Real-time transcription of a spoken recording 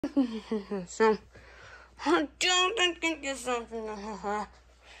So, I don't think there's something.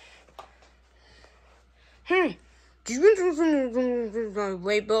 Do you want some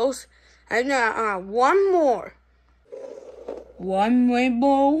rainbows? And one more. One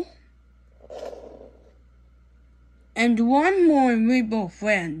rainbow. And one more rainbow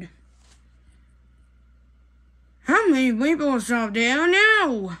friend. How many rainbows are there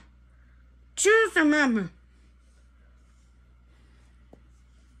now? Just remember.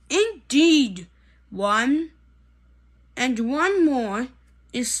 Indeed, one and one more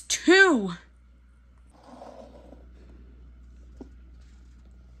is two.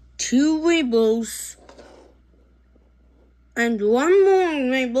 Two rainbows and one more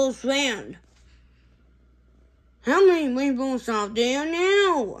rainbow friend. How many rainbows are there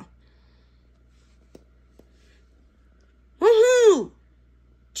now? Woohoo!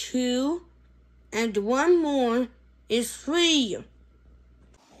 Two and one more is three.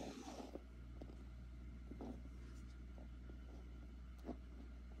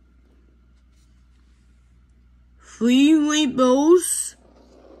 Three rainbows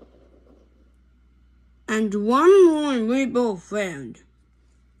and one more rainbow friend.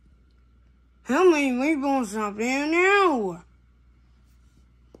 How many rainbows are there now?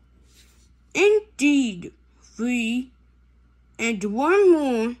 Indeed, three and one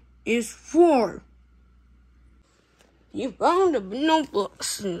more is four. You found the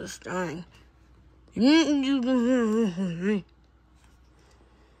notebooks this time.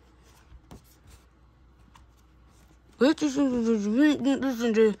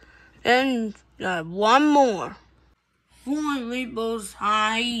 And one more. Four rainbows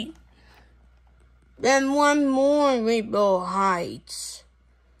high. Then one more rainbow heights.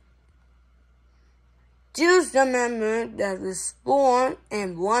 Just remember that is four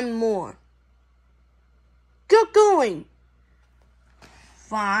and one more. Keep going.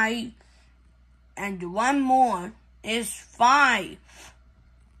 Five and one more is five.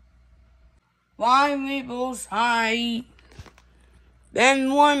 Five rainbows high.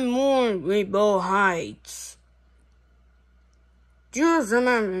 Then one more rainbow heights. Just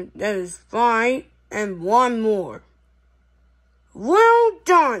remember that is five and one more. Well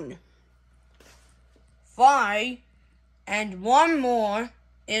done. Five and one more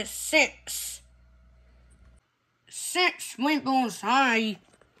is six. Six rainbows high.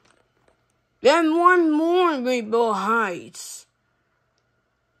 Then one more rainbow heights.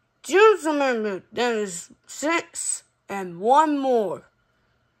 Just remember that is six and one more.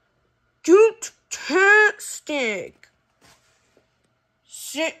 Fantastic.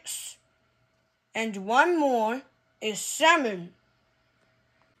 Six and one more is seven.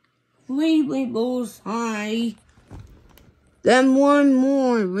 Three rainbows high. Then one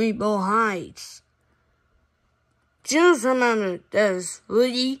more rainbow heights. Just remember that is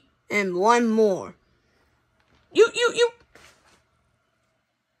three and one more. You.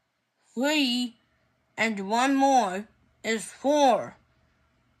 Three and one more is four.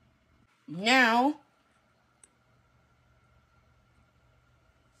 Now,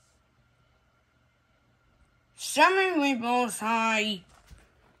 seven rainbows high.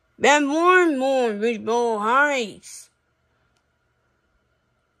 Then one more rainbow heights.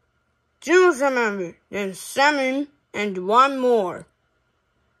 Just remember, then seven and one more.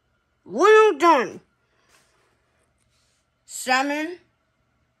 Well done. Seven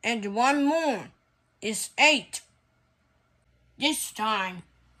and one more is eight. This time,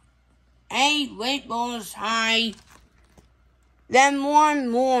 8 rainbows high. Then one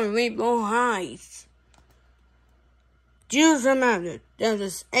more rainbow heights. Just remember, that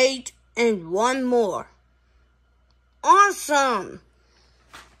is 8 and one more. Awesome!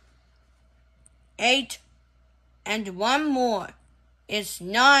 8 and one more is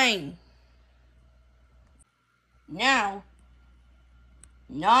 9. Now,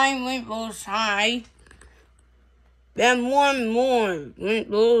 9 rainbows high. Then one more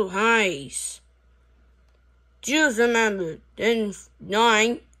rainbow heights. Just remember, then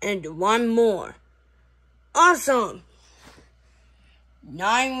 9 and one more. Awesome!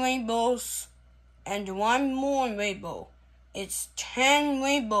 9 rainbows and one more rainbow. It's 10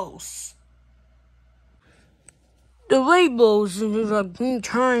 rainbows. The rainbows is a good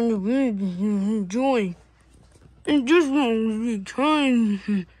time to enjoy. And just want to be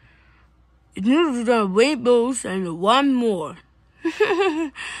kind. This is the rainbows and one more.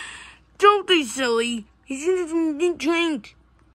 Don't be silly. It's just a drink.